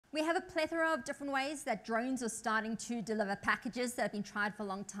We have a plethora of different ways that drones are starting to deliver packages that have been tried for a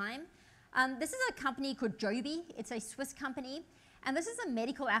long time. This is a company called Joby. It's a Swiss company. And this is a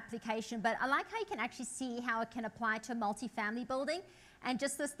medical application, but I like how you can actually see how it can apply to a multi-family building and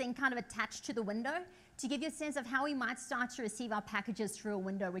just this thing kind of attached to the window to give you a sense of how we might start to receive our packages through a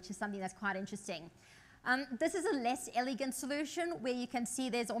window, which is something that's quite interesting. This is a less elegant solution where you can see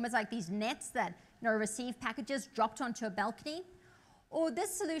there's almost like these nets that receive packages dropped onto a balcony. Or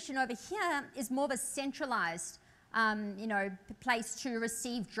this solution over here is more of a centralized place to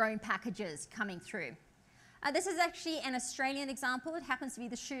receive drone packages coming through. This is actually an Australian example. It happens to be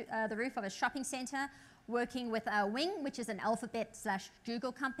the roof of a shopping center working with Wing, which is an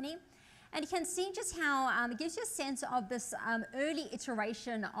Alphabet/Google company. And you can see just how it gives you a sense of this early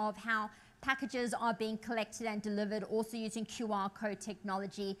iteration of how packages are being collected and delivered, also using QR code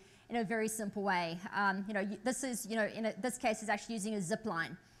technology in a very simple way. This is, in this case, is actually using a zip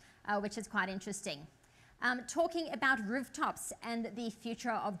line, which is quite interesting. Talking about rooftops and the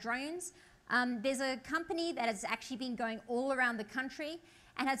future of drones, there's a company that has actually been going all around the country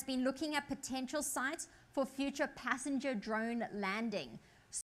and has been looking at potential sites for future passenger drone landing.